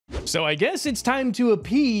So I guess it's time to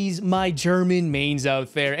appease my German mains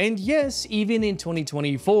out there. And yes, even in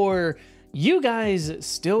 2024, you guys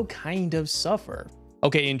still kind of suffer.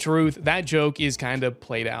 Okay, in truth, that joke is kind of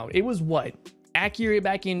played out. It was what? Accurate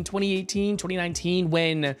back in 2018, 2019,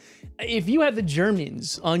 when if you had the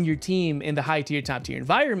Germans on your team in the high tier, top tier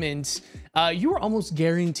environments, you were almost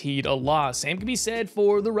guaranteed a loss. Same can be said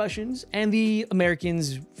for the Russians and the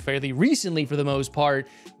Americans fairly recently for the most part.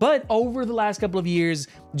 But over the last couple of years,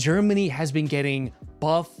 Germany has been getting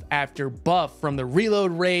buff after buff, from the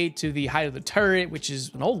reload rate to the height of the turret, which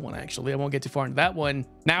is an old one actually. I won't get too far into that one.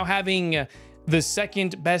 Now having the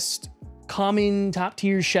second best common top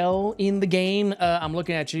tier shell in the game. I'm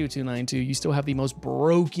looking at you, 292. You still have the most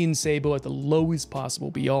broken Sabo at the lowest possible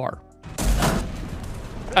BR.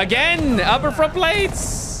 Again, upper front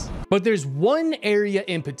plates. But there's one area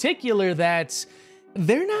in particular that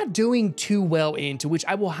they're not doing too well into, which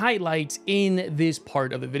I will highlight in this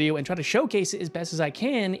part of the video and try to showcase it as best as I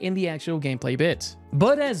can in the actual gameplay bit.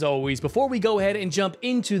 But as always, before we go ahead and jump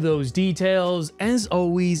into those details, as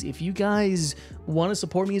always, if you guys want to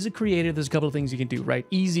support me as a creator, there's a couple of things you can do, right?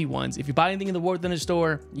 Easy ones. If you buy anything in the War Thunder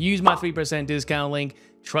store, use my 3% discount link.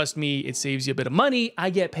 Trust me, it saves you a bit of money.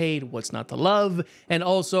 I get paid. What's not to love? And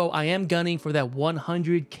also, I am gunning for that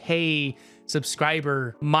 100K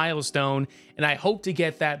subscriber milestone, and I hope to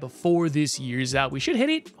get that before this year's out. We should hit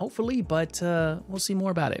it, hopefully, but we'll see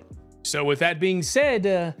more about it. So with that being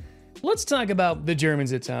said, let's talk about the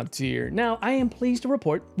Germans at top tier. Now, I am pleased to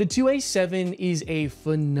report the 2A7 is a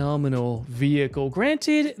phenomenal vehicle.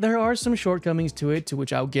 Granted, there are some shortcomings to it, to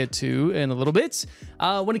which I'll get to in a little bit.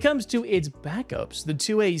 When it comes to its backups, the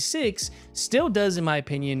 2A6 still does, in my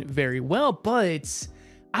opinion, very well, but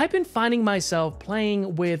I've been finding myself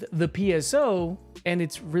playing with the PSO, and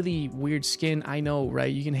it's really weird skin. I know, right?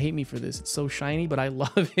 You can hate me for this. It's so shiny, but I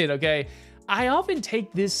love it, okay? I often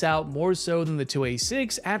take this out more so than the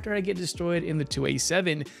 2A6 after I get destroyed in the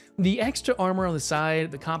 2A7. The extra armor on the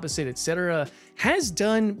side, the composite, etc., has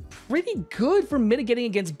done pretty good for mitigating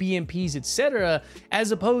against BMPs, etc.,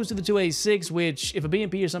 as opposed to the 2A6, which if a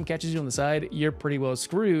BMP or something catches you on the side, you're pretty well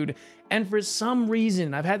screwed. And for some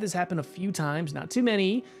reason, I've had this happen a few times, not too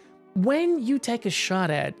many, when you take a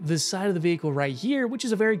shot at the side of the vehicle right here, which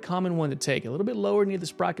is a very common one to take. A little bit lower near the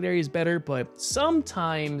sprocket area is better, but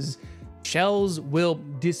sometimes shells will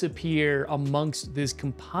disappear amongst this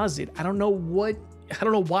composite. I don't know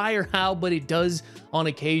why or how, but it does on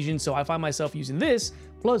occasion. So I find myself using this.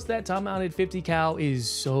 Plus that top mounted 50 cal is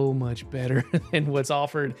so much better than what's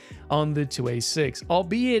offered on the 2A6,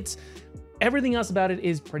 albeit everything else about it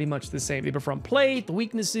is pretty much the same. The front plate, the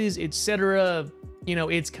weaknesses, etc. You know,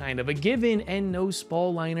 it's kind of a given, and no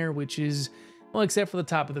spall liner, which is, well, except for the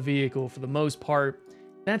top of the vehicle for the most part.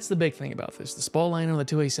 That's the big thing about this. The spall liner on the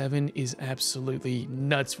 2A7 is absolutely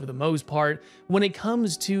nuts for the most part. When it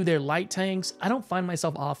comes to their light tanks, I don't find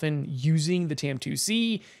myself often using the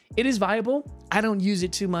TAM2C. It is viable. I don't use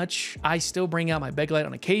it too much. I still bring out my Beglite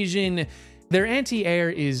on occasion. Their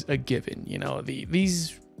anti-air is a given. You know, they're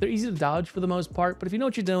easy to dodge for the most part, but if you know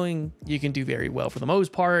what you're doing, you can do very well for the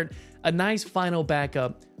most part. A nice final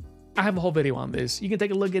backup. I have a whole video on this. You can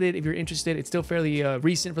take a look at it if you're interested. It's still fairly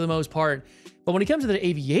recent for the most part. But when it comes to the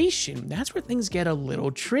aviation, that's where things get a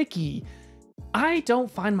little tricky. I don't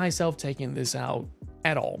find myself taking this out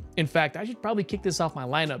at all. In fact, I should probably kick this off my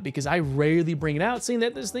lineup because I rarely bring it out, seeing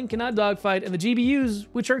that this thing cannot dogfight, and the GBUs,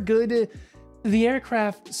 which are good, the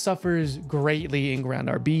aircraft suffers greatly in ground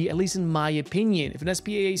RB, at least in my opinion. If an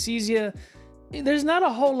SPAA sees you, there's not a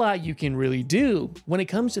whole lot you can really do. When it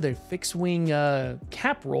comes to their fixed wing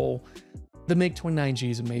cap roll, the MiG 29G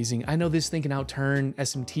is amazing. I know this thing can outturn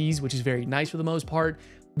SMTs, which is very nice for the most part.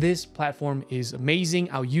 This platform is amazing.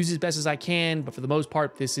 I'll use it as best as I can, but for the most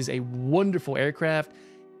part, this is a wonderful aircraft.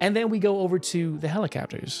 And then we go over to the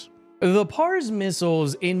helicopters. The PARS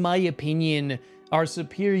missiles, in my opinion, are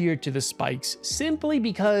superior to the spikes simply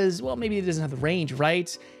because, well, maybe it doesn't have the range,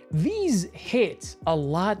 right? These hit a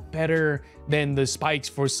lot better than the spikes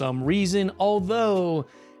for some reason, although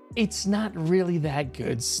it's not really that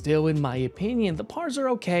good still, in my opinion. The PARS are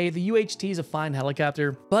okay. The UHT is a fine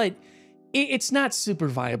helicopter, but it's not super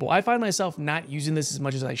viable. I find myself not using this as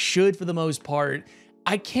much as I should for the most part.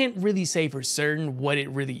 I can't really say for certain what it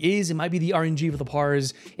really is. It might be the RNG for the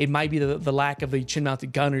PARS. It might be the lack of the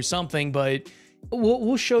chin-mounted gun or something, but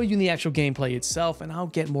we'll show you in the actual gameplay itself, and I'll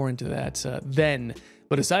get more into that then.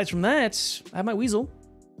 But aside from that, I have my Weasel.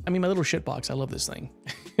 I mean, my little shit box. I love this thing.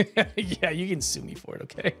 Yeah, you can sue me for it,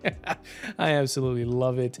 okay? I absolutely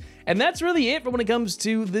love it. And that's really it for when it comes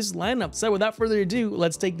to this lineup. So without further ado,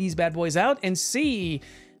 let's take these bad boys out and see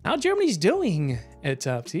how Germany's doing at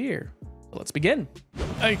top tier. Let's begin.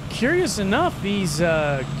 Curious enough, these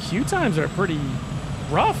queue times are pretty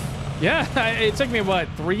rough. Yeah, it took me, what,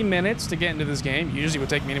 3 minutes to get into this game. Usually it would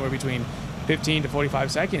take me anywhere between 15 to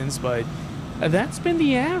 45 seconds, but that's been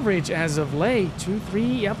the average as of late. 2,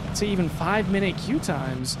 3, up to even 5-minute queue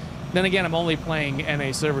times. Then again, I'm only playing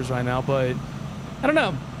NA servers right now, but I don't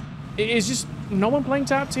know. Is just no one playing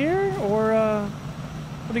top tier, or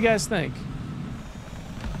what do you guys think?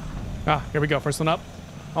 Ah, here we go. First one up.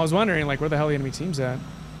 I was wondering, like, where the hell the enemy team's at.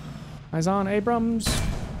 Eyes on Abrams.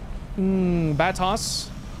 Bad toss.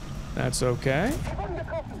 That's okay.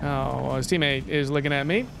 Oh, his teammate is looking at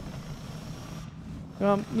me.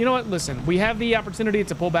 You know what? Listen, we have the opportunity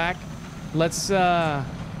to pull back. Let's definitely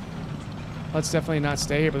not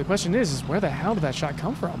stay here. But the question is where the hell did that shot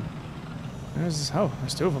come from? There's 2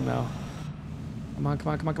 of them now. Come on,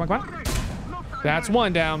 come on, come on, come on, come on. That's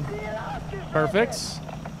 1 down. Perfect.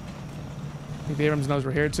 I think the Abrams knows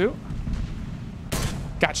we're here too.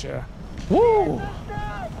 Gotcha. Woo!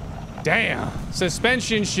 Damn.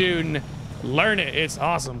 Suspension shooting. Learn it. It's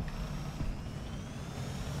awesome.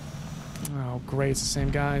 Oh, great. It's the same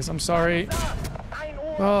guys. I'm sorry.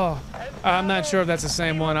 Oh, I'm not sure if that's the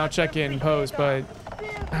same one. I'll check it in post, but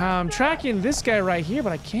I'm tracking this guy right here,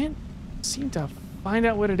 but I can't seem to find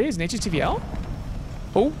out what it is. An HTVL?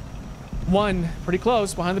 Oh, 1. Pretty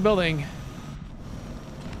close. Behind the building.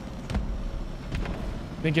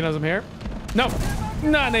 Think he knows I'm here? No.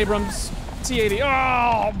 Not an Abrams. T80.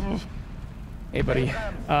 Oh! Hey, buddy.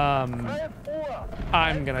 I'm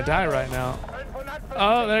gonna die right now.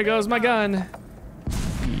 Oh, there goes my gun.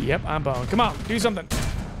 Yep, I'm boned. Come on, do something.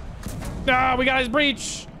 Ah, we got his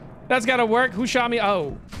breach. That's gotta work. Who shot me?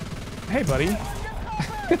 Oh. Hey, buddy.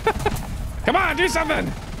 Come on, do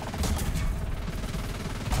something.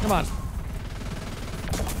 Come on.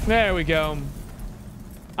 There we go.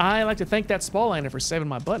 I like to thank that Spalliner for saving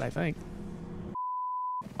my butt, I think.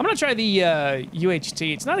 I'm gonna try the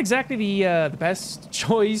UHT. It's not exactly the best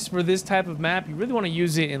choice for this type of map. You really want to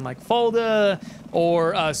use it in like Fulda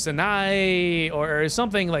or Sinai or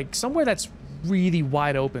something like somewhere that's really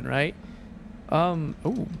wide open, right? Oh,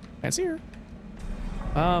 fancier.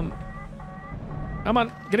 Come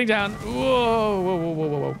on, getting down. Whoa, whoa, whoa, whoa,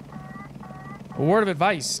 whoa, whoa. A word of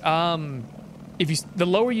advice. The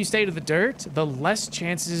lower you stay to the dirt, the less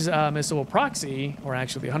chances missile will proxy, or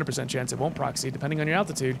actually 100% chance it won't proxy, depending on your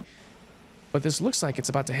altitude. But this looks like it's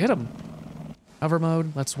about to hit him. Hover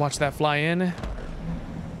mode. Let's watch that fly in.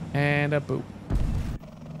 And a boop.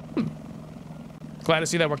 Glad to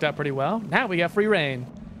see that worked out pretty well. Now we got free reign.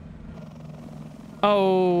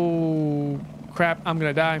 Oh, crap. I'm going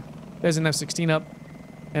to die. There's an F-16 up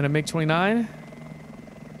and a MiG-29.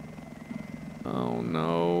 Oh,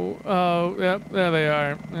 no. Oh, yep, there they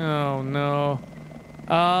are. Oh, no.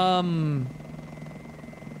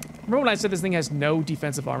 Remember when I said this thing has no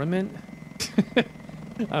defensive armament?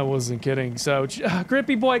 I wasn't kidding. So,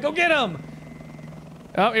 Grippy boy, go get him!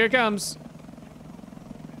 Oh, here it comes.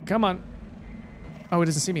 Come on. Oh, he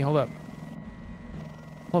doesn't see me. Hold up.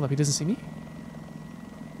 Hold up, he doesn't see me?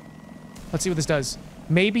 Let's see what this does.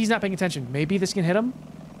 Maybe he's not paying attention. Maybe this can hit him?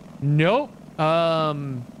 Nope.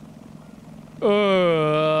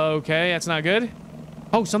 Okay, that's not good.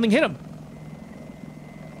 Oh, something hit him.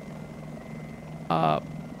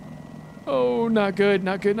 Oh, not good,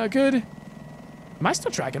 not good, not good. Am I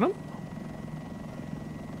still tracking him?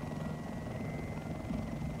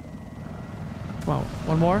 Wow,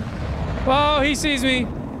 one more. Oh, he sees me.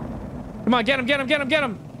 Come on, get him, get him, get him, get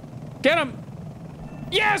him. Get him.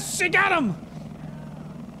 Yes, he got him.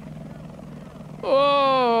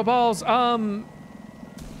 Oh, balls.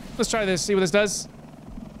 Let's try this, see what this does.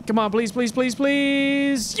 Come on, please, please, please,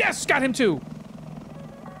 please. Yes, got him too.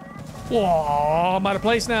 Whoa, I'm out of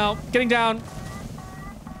place now. Getting down.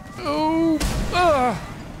 Oh,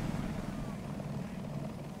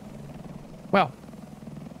 well,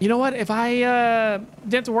 you know what? If I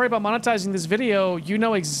didn't have to worry about monetizing this video, you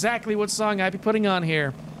know exactly what song I'd be putting on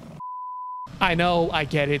here. I know, I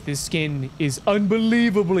get it. This skin is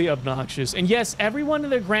unbelievably obnoxious. And yes, everyone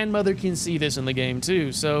and their grandmother can see this in the game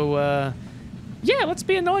too. So, yeah, let's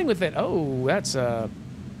be annoying with it. Oh, that's,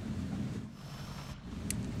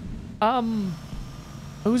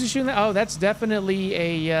 who's he shooting that? Oh, that's definitely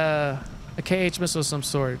a KH missile of some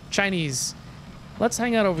sort. Chinese. Let's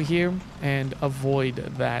hang out over here and avoid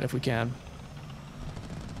that if we can.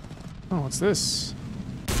 Oh, what's this?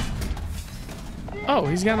 Oh,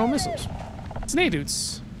 he's got no missiles. It's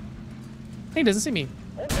Nukes. He doesn't see me.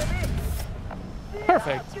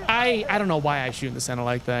 Perfect. I don't know why I shoot in the center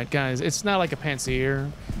like that, guys. It's not like a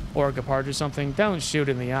Panzer or a Leopards or something. Don't shoot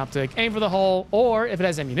in the optic. Aim for the hull, or if it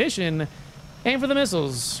has ammunition, aim for the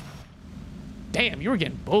missiles. Damn, you were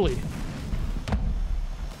getting bullied.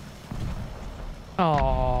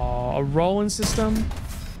 Oh, a rolling system.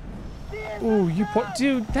 Ooh, you poor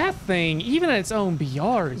dude, that thing, even at its own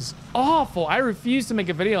BR, is awful. I refuse to make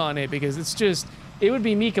a video on it because it's just, it would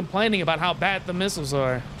be me complaining about how bad the missiles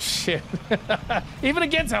are. Shit. Even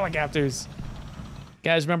against helicopters.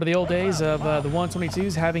 Guys, remember the old days of the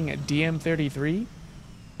 122s having a DM-33?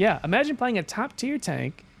 Yeah, imagine playing a top-tier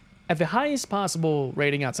tank at the highest possible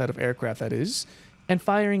rating outside of aircraft, that is, and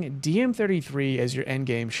firing a DM-33 as your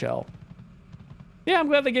endgame shell. Yeah, I'm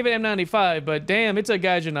glad they gave it M95, but damn, it took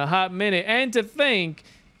Gaijin a hot minute. And to think,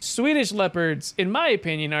 Swedish Leopards, in my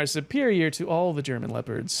opinion, are superior to all the German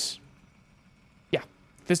Leopards. Yeah,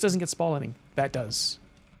 this doesn't get spalling. That does.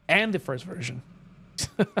 And the first version.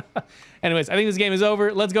 Anyways, I think this game is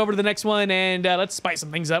over. Let's go over to the next one, and let's spice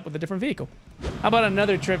some things up with a different vehicle. How about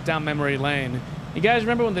another trip down memory lane? You guys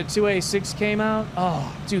remember when the 2A6 came out?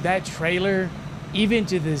 Oh, dude, that trailer, even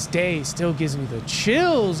to this day, still gives me the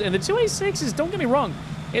chills. And the 2A6 don't get me wrong,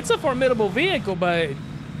 it's a formidable vehicle, but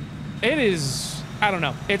it is, I don't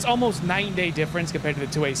know, it's almost 9-day difference compared to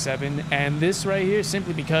the 2A7. And this right here,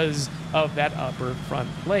 simply because of that upper front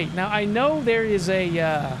plate. Now, I know there is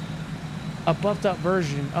a buffed up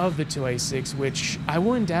version of the 2A6, which I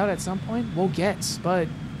wouldn't doubt at some point we'll get, but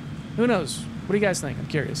who knows? What do you guys think? I'm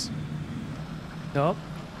curious. Nope.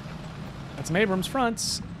 That's some Abrams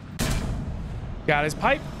fronts. Got his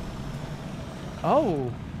pipe.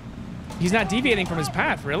 Oh. He's not deviating from his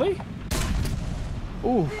path, really?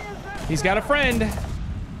 Ooh. He's got a friend.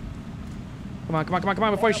 Come on, come on, come on, come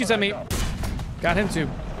on, before he shoots at me. Got him too.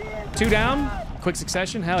 2 down. Quick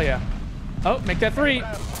succession. Hell yeah. Oh, make that 3.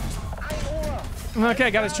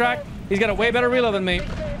 Okay, got his track. He's got a way better reload than me.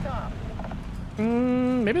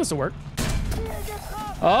 Maybe this will work.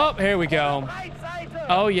 Oh, here we go.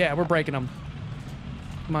 Oh, yeah, we're breaking them.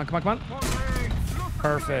 Come on, come on, come on.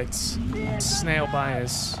 Perfect. Snail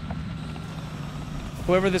bias.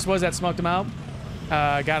 Whoever this was that smoked him out,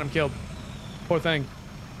 got him killed. Poor thing.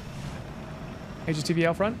 HTV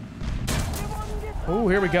out front. Oh,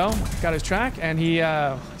 here we go. Got his track, and he's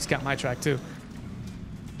got my track, too.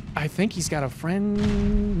 I think he's got a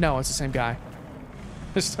friend. No, it's the same guy.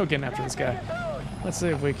 They're still getting after this guy. Let's see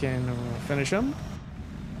if we can finish him.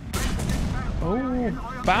 Oh,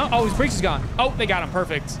 bound. Oh, his breach is gone. Oh, they got him.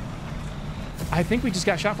 Perfect. I think we just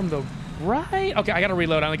got shot from the right. Okay, I got to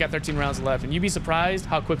reload. I only got 13 rounds left, and you'd be surprised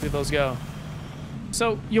how quickly those go.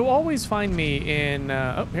 So you'll always find me in,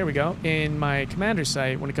 oh, here we go, in my commander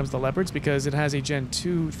sight when it comes to Leopards, because it has a Gen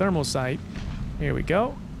 2 thermal sight. Here we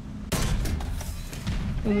go.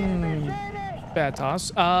 Bad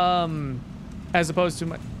toss. As opposed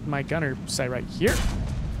to my gunner sight right here.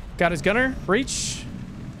 Got his gunner. Breach.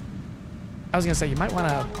 I was gonna say you might want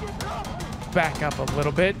to back up a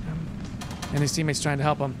little bit, and his teammates trying to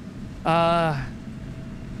help him.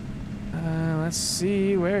 Let's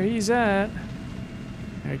see where he's at.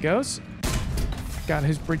 There he goes. Got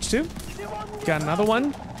his breach too. Got another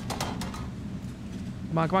one.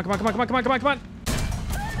 Come on, come on, come on, come on, come on, come on, come on, come on.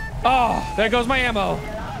 Oh, there goes my ammo.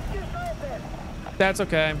 That's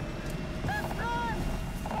okay.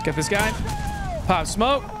 Get this guy. Pop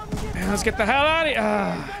smoke. And let's get the hell out of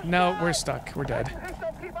here. No, we're stuck. We're dead.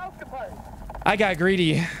 I got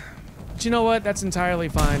greedy. But you know what? That's entirely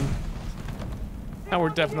fine. Now we're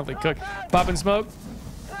definitely cooked. Popping smoke.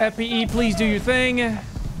 FPE, please do your thing.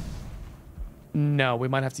 No, we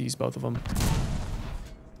might have to use both of them.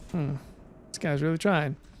 This guy's really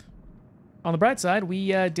trying. On the bright side, we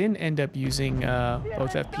didn't end up using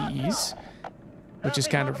both FPEs, which is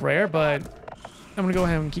kind of rare, but I'm gonna go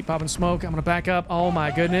ahead and keep popping smoke. I'm gonna back up. Oh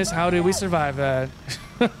my goodness, how did we survive that?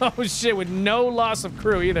 Oh shit, with no loss of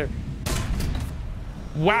crew either.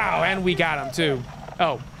 Wow, and we got him too.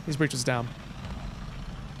 Oh, his breach was down.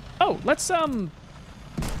 Oh, let's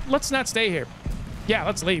not stay here. Yeah,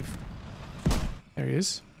 let's leave. There he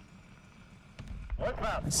is.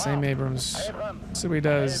 Same Abrams. Let's see what he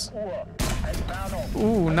does.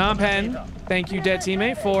 Ooh, non-pen. Thank you, dead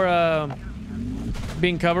teammate, for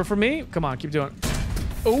being cover for me. Come on, keep doing it.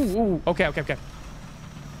 Ooh, okay, okay, okay.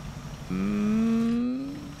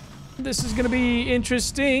 This is gonna be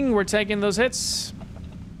interesting. We're taking those hits.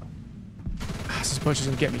 This push is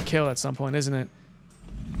gonna get me killed at some point, isn't it?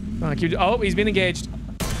 Come on, keep. Oh, he's been engaged.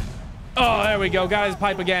 Oh, there we go. Got his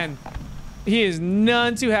pipe again. He is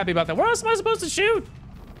none too happy about that. Where else am I supposed to shoot?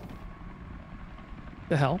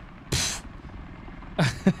 The hell?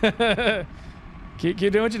 keep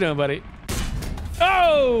doing what you're doing, buddy.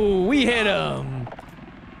 Oh, we hit him.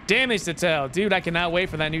 Damage to tell. Dude, I cannot wait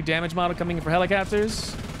for that new damage model coming in for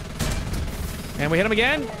helicopters. And we hit him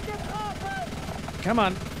again. Come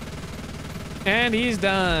on. And he's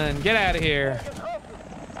done. Get out of here.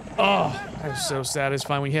 Oh, that's so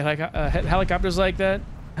satisfying when you hit helicopters like that.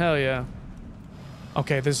 Hell yeah.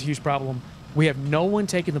 Okay, this is a huge problem. We have no one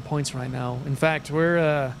taking the points right now. In fact, we're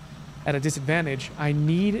at a disadvantage. I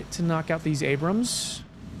need to knock out these Abrams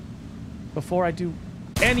before I do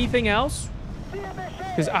anything else,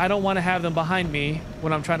 because I don't want to have them behind me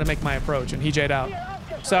when I'm trying to make my approach. And he J'd out.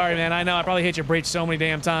 Sorry, man. I know I probably hit your breach so many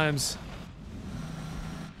damn times.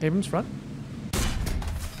 Abrams front.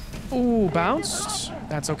 Ooh, bounced.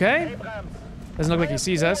 That's okay. Doesn't look like he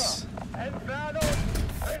sees us.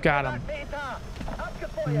 Got him.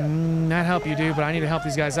 I'd help you, dude, but I need to help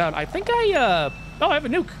these guys out. I think oh, I have a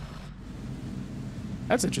nuke.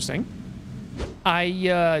 That's interesting.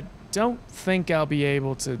 I don't think I'll be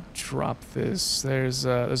able to drop this. There's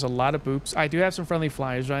a lot of boops. I do have some friendly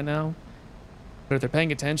flyers right now, but if they're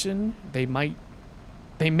paying attention, they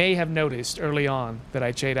may have noticed early on that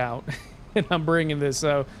I J'd out, and I'm bringing this.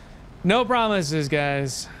 So, no promises,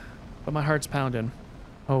 guys. But my heart's pounding.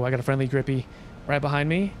 Oh, I got a friendly grippy right behind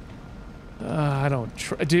me. I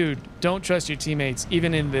don't, dude. Don't trust your teammates,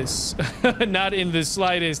 even in this. Not in the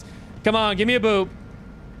slightest. Come on, give me a boop.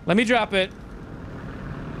 Let me drop it.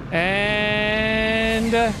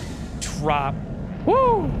 And drop.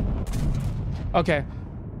 Woo! Okay.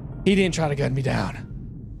 He didn't try to gun me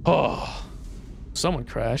down. Oh. Someone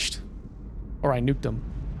crashed. Or I nuked him.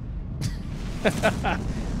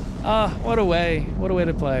 What a way. What a way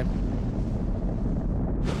to play.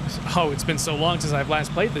 Oh, it's been so long since I've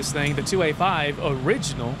last played this thing. The 2A5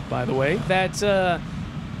 original, by the way. That,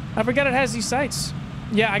 I forgot it has these sights.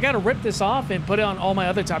 Yeah, I gotta rip this off and put it on all my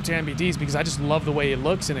other top tier MBDs because I just love the way it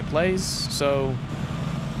looks and it plays. So,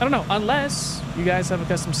 I don't know. Unless you guys have a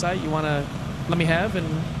custom sight you wanna let me have and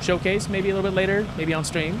showcase maybe a little bit later, maybe on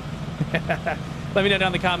stream. Let me know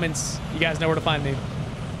down in the comments. You guys know where to find me.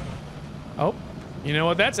 Oh, you know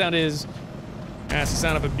what that sound is? That's the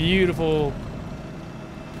sound of a beautiful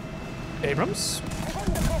Abrams.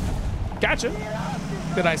 Gotcha.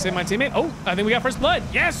 Did I save my teammate? Oh, I think we got first blood.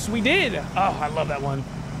 Yes, we did. Oh, I love that one.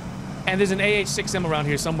 And there's an AH-6M around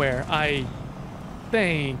here somewhere, I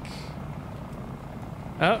think.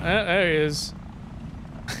 Oh, there he is.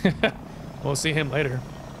 We'll see him later.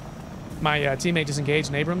 My teammate disengaged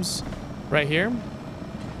in Abrams right here.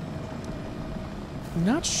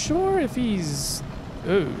 Not sure if he's...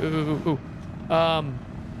 Ooh.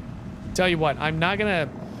 Tell you what, I'm not gonna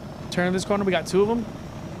turn this corner. We got two of them.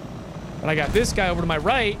 But I got this guy over to my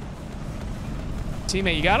right.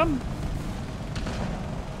 Teammate, you got him?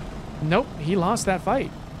 Nope, he lost that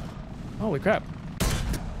fight. Holy crap.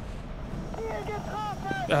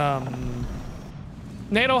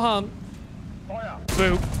 NATO hump.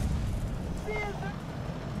 Boo.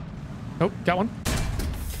 Nope, got one.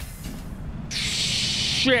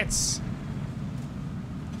 Shits.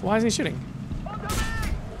 Why isn't he shooting?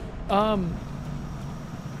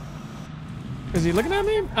 Is he looking at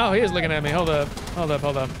me? Oh, he is looking at me. Hold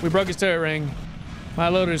up. We broke his turret ring. My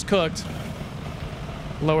loader's cooked.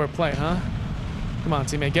 Lower plate, huh? Come on,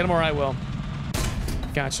 teammate. Get him or I will.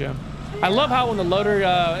 Gotcha. I love how when the loader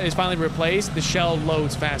is finally replaced, the shell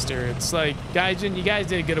loads faster. It's like, Gaijin, you guys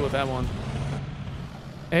did good with that one.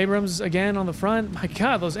 Abrams again on the front. My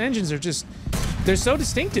God, those engines are just, they're so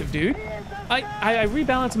distinctive, dude. I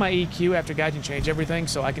rebalanced my EQ after Gaijin changed everything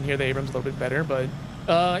so I can hear the Abrams a little bit better, but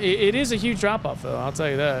it is a huge drop-off, though. I'll tell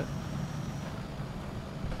you that.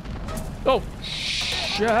 Oh,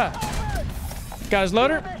 shit. Got his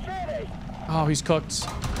loader. Oh, he's cooked.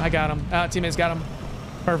 I got him. Teammates got him.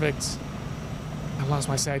 Perfect. I lost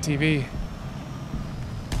my side TV.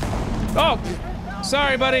 Oh,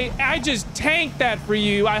 sorry, buddy. I just tanked that for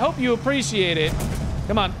you. I hope you appreciate it.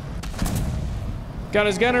 Come on. Got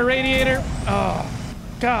his gunner radiator. Oh,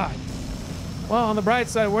 God. Well, on the bright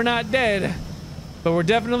side, we're not dead. But we're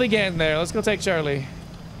definitely getting there. Let's go take Charlie.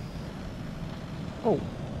 Oh.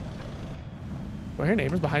 Do I hear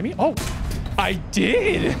neighbors behind me? Oh, I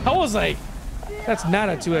did. I was like, that's not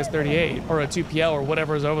a 2S38 or a 2PL or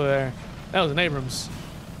whatever is over there. That was an Abrams.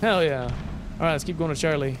 Hell yeah. All right, let's keep going to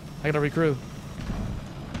Charlie. I gotta recruit.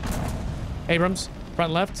 Abrams,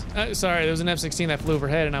 front left. Sorry, there was an F-16 that flew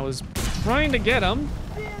overhead and I was trying to get him.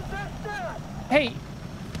 Hey,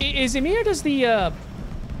 is it me or does the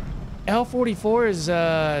L-44's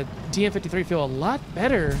DM-53 feel a lot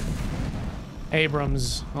better?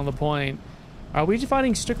 Abrams on the point. Are we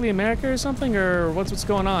fighting strictly America or something, or what's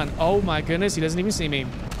going on? Oh my goodness, he doesn't even see me.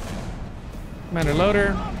 Commander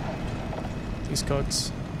loader. He's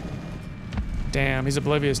cooked. Damn, he's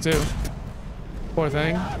oblivious too. Poor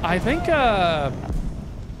thing. I think,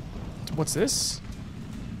 what's this?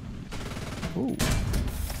 Ooh.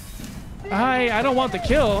 I don't want the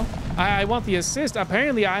kill. I want the assist.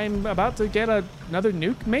 Apparently, I'm about to get another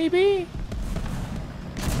nuke, maybe?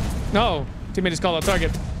 No. Teammate just called out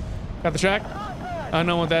target. Got the track. I don't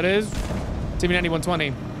know what that is. Teammate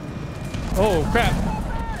 9120. Oh, crap.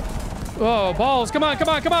 Oh, balls. Come on, come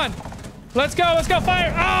on, come on. Let's go,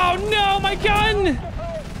 fire. Oh, no, my gun.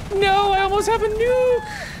 No, I almost have a nuke.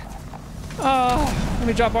 Oh, let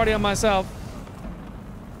me drop already on myself.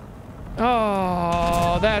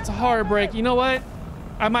 Oh, that's heartbreak. You know what?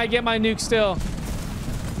 I might get my nuke still.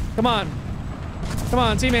 Come on. Come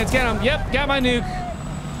on, teammates, get him. Yep, got my nuke.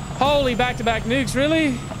 Holy back-to-back nukes,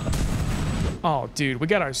 really? Oh, dude, we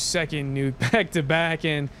got our second nuke back-to-back,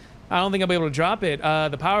 and I don't think I'll be able to drop it.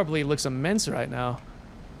 The power bleed looks immense right now.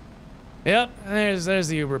 Yep, there's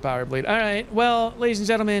the Uber power bleed. All right, well, ladies and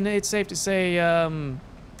gentlemen, it's safe to say the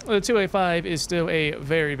 2A5 is still a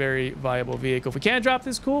very, very viable vehicle. If we can't drop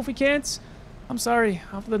this, cool. If we can't, I'm sorry.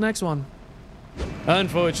 On for the next one.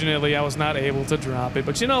 Unfortunately, I was not able to drop it.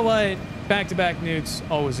 But you know what? Back-to-back nukes,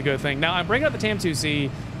 always a good thing. Now, I'm bringing up the TAM 2C,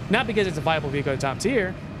 not because it's a viable vehicle at top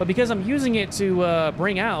tier, but because I'm using it to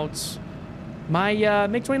bring out my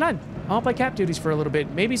MiG 29. I'll play cap duties for a little bit.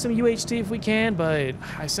 Maybe some UHT if we can, but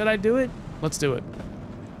I said I'd do it. Let's do it.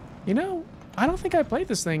 You know, I don't think I played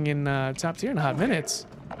this thing in top tier in a hot minute.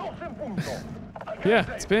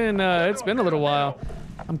 Yeah, it's been a little while.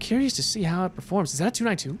 I'm curious to see how it performs. Is that a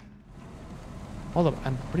 292? Hold up,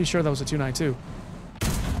 I'm pretty sure that was a 292.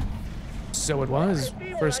 So it was.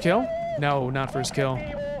 First kill? No, not first kill.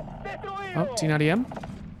 Oh, T90M.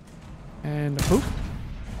 And poop.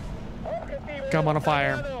 Come on a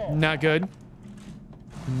fire. Not good.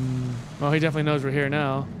 Well, he definitely knows we're here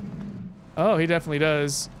now. Oh, he definitely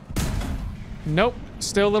does. Nope.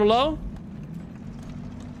 Still a little low.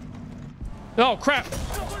 Oh, crap.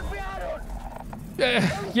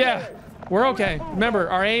 Yeah, we're okay. Remember,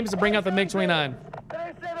 our aim is to bring out the MiG 29.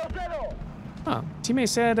 Oh, teammate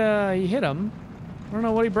said he hit him. I don't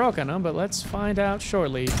know what he broke on him, but let's find out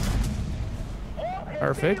shortly.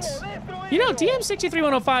 Perfect. You know,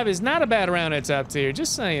 DM63105 is not a bad round at top tier.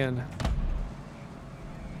 Just saying.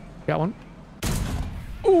 Got one.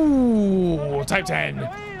 Ooh, type 10.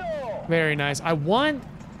 Very nice. I want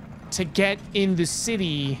to get in the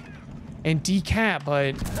city and decap,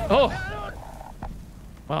 but oh.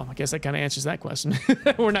 Well, I guess that kind of answers that question.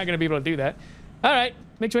 We're not going to be able to do that. All right,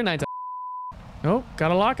 MiG 29 time. Oh, got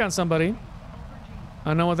a lock on somebody. I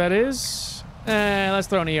don't know what that is. Let's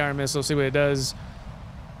throw an ER missile, see what it does.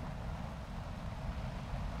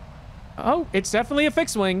 Oh, it's definitely a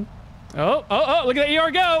fixed wing. Oh, look at that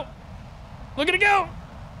ER go. Look at it go.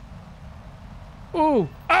 Ooh.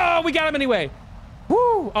 Oh, we got him anyway.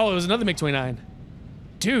 Woo. Oh, it was another MiG 29.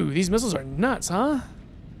 Dude, these missiles are nuts, huh?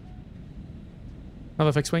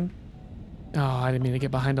 Another fixed wing. Oh, I didn't mean to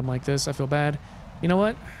get behind him like this. I feel bad. You know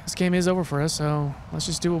what? This game is over for us, so let's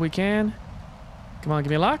just do what we can. Come on,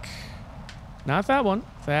 give me a lock. Not that one.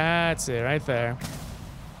 That's it right there.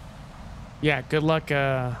 Yeah, good luck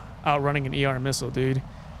outrunning an ER missile, dude.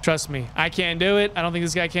 Trust me. I can't do it. I don't think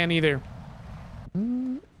this guy can either.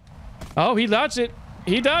 Oh, he dodged it.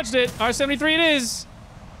 He dodged it. R73 it is.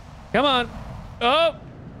 Come on. Oh.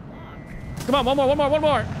 Come on, one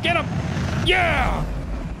more. Get him. Yeah!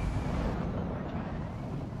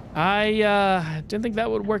 I didn't think that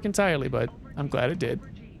would work entirely, but I'm glad it did.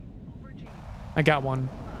 I got one.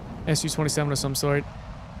 SU-27 of some sort.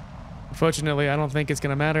 Unfortunately, I don't think it's going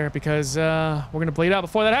to matter because we're going to bleed out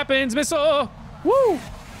before that happens. Missile! Woo!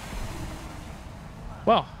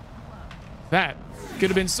 Well, that could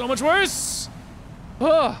have been so much worse.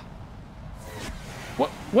 Oh.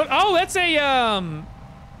 What? Oh, that's a,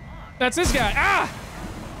 that's this guy. Ah!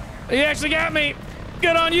 He actually got me.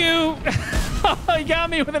 Good on you. He got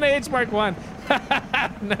me with an AH Mark 1.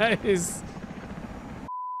 Nice.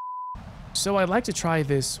 So I'd like to try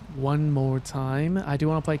this one more time. I do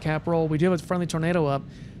want to play cap roll. We do have a friendly tornado up.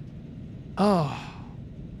 Oh.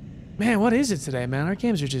 Man, what is it today, man? Our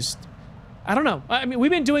games are just... I don't know. I mean, we've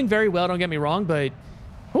been doing very well, don't get me wrong, but...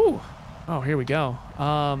 Whew. Oh, here we go.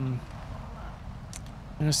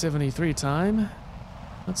 73 time.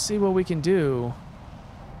 Let's see what we can do.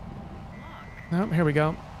 Oh, here we go.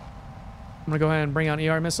 I'm gonna go ahead and bring out an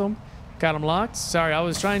ER missile. Got him locked. Sorry, I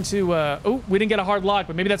was trying to... oh, we didn't get a hard lock,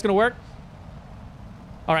 but maybe that's gonna work.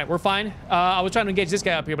 All right, we're fine. I was trying to engage this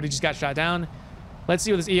guy up here, but he just got shot down. Let's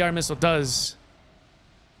see what this ER missile does.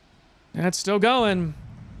 That's still going.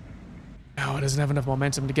 Oh, it doesn't have enough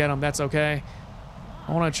momentum to get him. That's okay.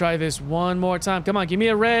 I want to try this one more time. Come on, give me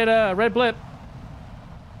a red blip.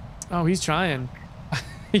 Oh, he's trying.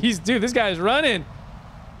 Dude, this guy is running.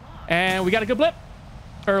 And we got a good blip.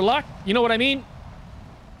 Or lock. You know what I mean?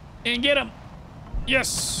 And get him.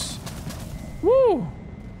 Yes. Woo.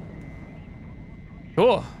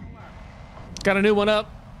 Cool. Got a new one up.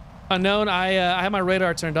 Unknown. I have my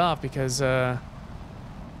radar turned off because, oh,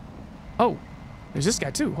 there's this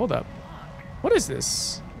guy too. Hold up. What is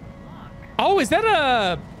this? Oh, is that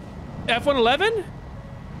a F-111?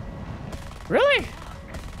 Really?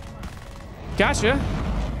 Gotcha.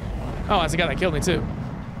 Oh, that's the guy that killed me too.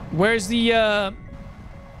 Where's the other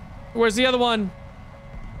one?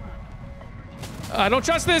 I don't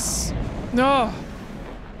trust this. No.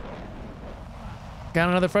 Got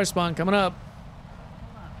another fresh spawn coming up.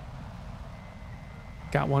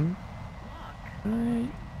 Got one. Right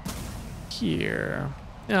here.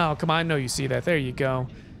 Oh, come on. I know you see that. There you go.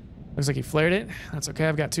 Looks like he flared it. That's okay.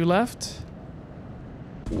 I've got 2 left.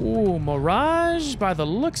 Ooh, Mirage by the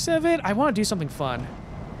looks of it. I want to do something fun.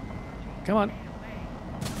 Come on.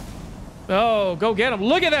 Oh, go get him.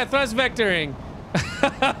 Look at that thrust vectoring.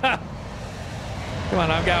 Come on,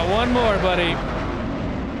 I've got one more, buddy.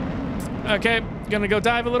 Okay, gonna go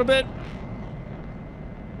dive a little bit.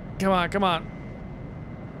 Come on, come on.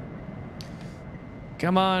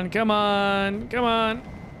 Come on, come on, come on.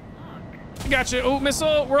 Gotcha. Ooh,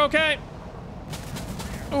 missile. We're okay.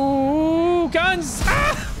 Ooh, guns.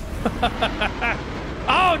 Ah!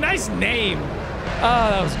 Oh, nice name. Oh,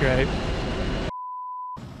 that was great.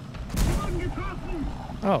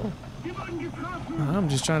 Oh. I'm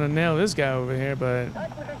just trying to nail this guy over here, but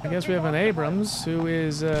I guess we have an Abrams who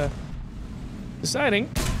is deciding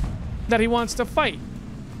that he wants to fight.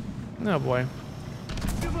 Oh boy.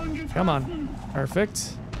 Come on.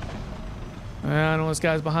 Perfect. I know this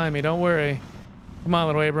guy's behind me. Don't worry. Come on,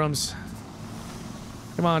 little Abrams.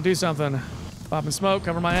 Come on, do something. Popping smoke,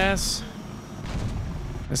 cover my ass.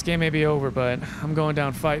 This game may be over, but I'm going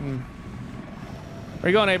down fighting.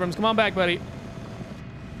 Where you going, Abrams? Come on back, buddy.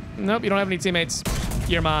 Nope, you don't have any teammates.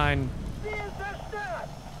 You're mine.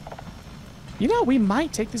 You know, we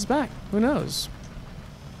might take this back. Who knows?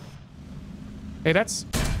 Hey, that's...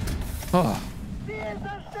 Oh.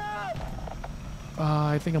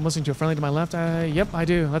 I think I'm listening to a friendly to my left. Yep, I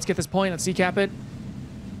do. Let's get this point. Let's decap it.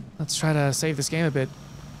 Let's try to save this game a bit.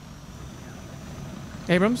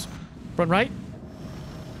 Abrams, front right.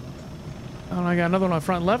 Oh, I got another one on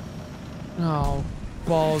front left. Oh,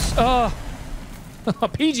 balls. Oh, a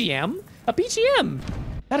PGM? A PGM?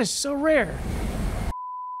 That is so rare.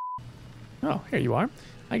 Oh, here you are.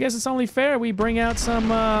 I guess it's only fair we bring out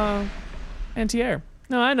some anti-air.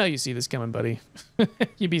 No, I know you see this coming, buddy.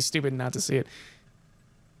 You'd be stupid not to see it.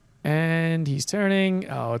 And he's turning.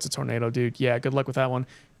 Oh, it's a tornado, dude. Yeah, good luck with that one.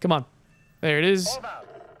 Come on. There it is.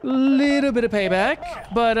 Little bit of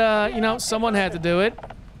payback, but, you know, someone had to do it.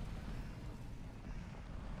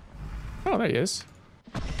 Oh, there he is.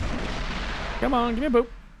 Come on, give me a boop.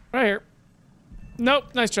 Right here.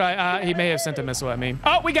 Nope, nice try. He may have sent a missile at me.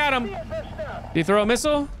 Oh, we got him. Did he throw a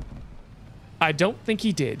missile? I don't think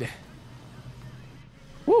he did.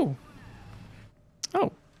 Woo.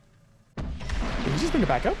 Oh. Did he just bring it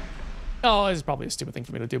back up? Oh, this is probably a stupid thing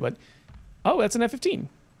for me to do, but... Oh, that's an F-15.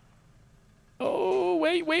 Oh,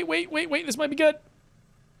 wait. This might be good.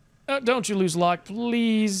 Don't you lose lock,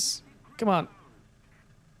 please. Come on.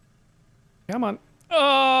 Come on.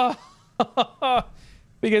 Oh!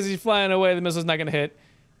 Because he's flying away, the missile's not gonna hit.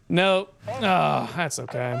 No. Oh, that's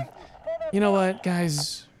okay. You know what,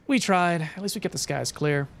 guys? We tried. At least we kept the skies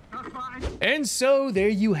clear. And so there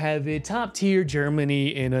you have it. Top tier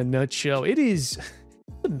Germany in a nutshell. It is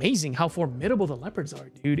amazing how formidable the Leopards are,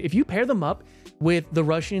 dude. If you pair them up with the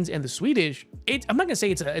Russians and the Swedish, I'm not gonna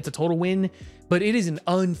say it's a total win, but it is an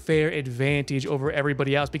unfair advantage over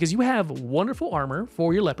everybody else because you have wonderful armor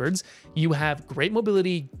for your Leopards. You have great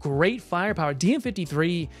mobility, great firepower.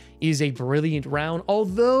 DM53 is a brilliant round,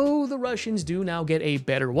 although the Russians do now get a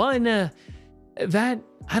better one. That,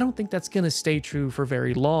 I don't think that's gonna stay true for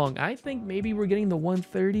very long. I think maybe we're getting the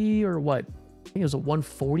 130 or what? I think it was a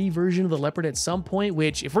 140 version of the Leopard at some point,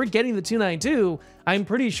 which if we're getting the 292, I'm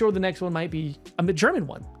pretty sure the next one might be a German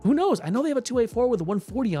one. Who knows? I know they have a 284 with a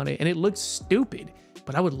 140 on it and it looks stupid,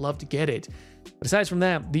 but I would love to get it. But aside from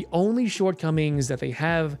that, the only shortcomings that they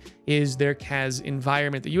have is their CAS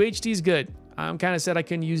environment. The UHD is good. I'm kind of sad I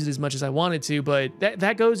couldn't use it as much as I wanted to, but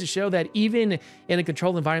that goes to show that even in a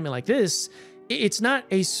controlled environment like this, it's not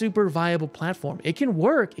a super viable platform. It can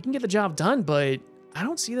work, it can get the job done, but I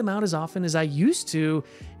don't see them out as often as I used to.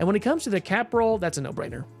 And when it comes to the cap roll, that's a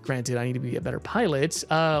no-brainer. Granted, I need to be a better pilot.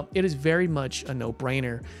 It is very much a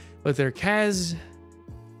no-brainer. But their CAS,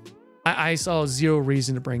 I saw zero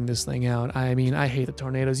reason to bring this thing out. I mean, I hate the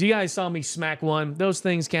tornadoes. You guys saw me smack one. Those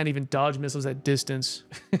things can't even dodge missiles at distance.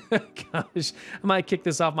 Gosh, I might kick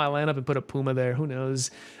this off my lineup and put a Puma there. Who knows?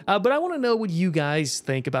 But I want to know what you guys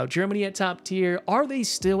think about Germany at top tier. Are they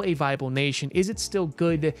still a viable nation? Is it still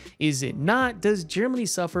good? Is it not? Does Germany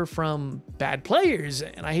suffer from bad players?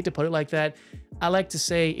 And I hate to put it like that. I like to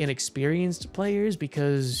say inexperienced players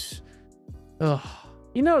because... ugh.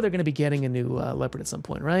 You know they're going to be getting a new Leopard at some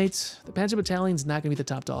point, right? The Panzer Battalion's not going to be the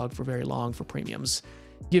top dog for very long for premiums.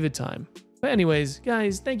 Give it time. But anyways,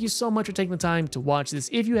 guys, thank you so much for taking the time to watch this.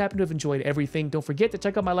 If you happen to have enjoyed everything, don't forget to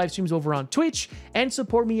check out my live streams over on Twitch and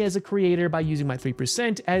support me as a creator by using my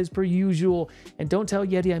 3% as per usual. And don't tell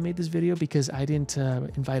Yeti I made this video because I didn't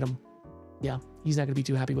invite him. Yeah, he's not going to be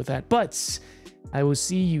too happy with that. But I will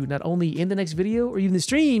see you not only in the next video or even the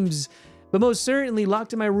streams, but most certainly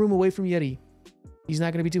locked in my room away from Yeti. He's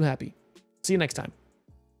not going to be too happy. See you next time.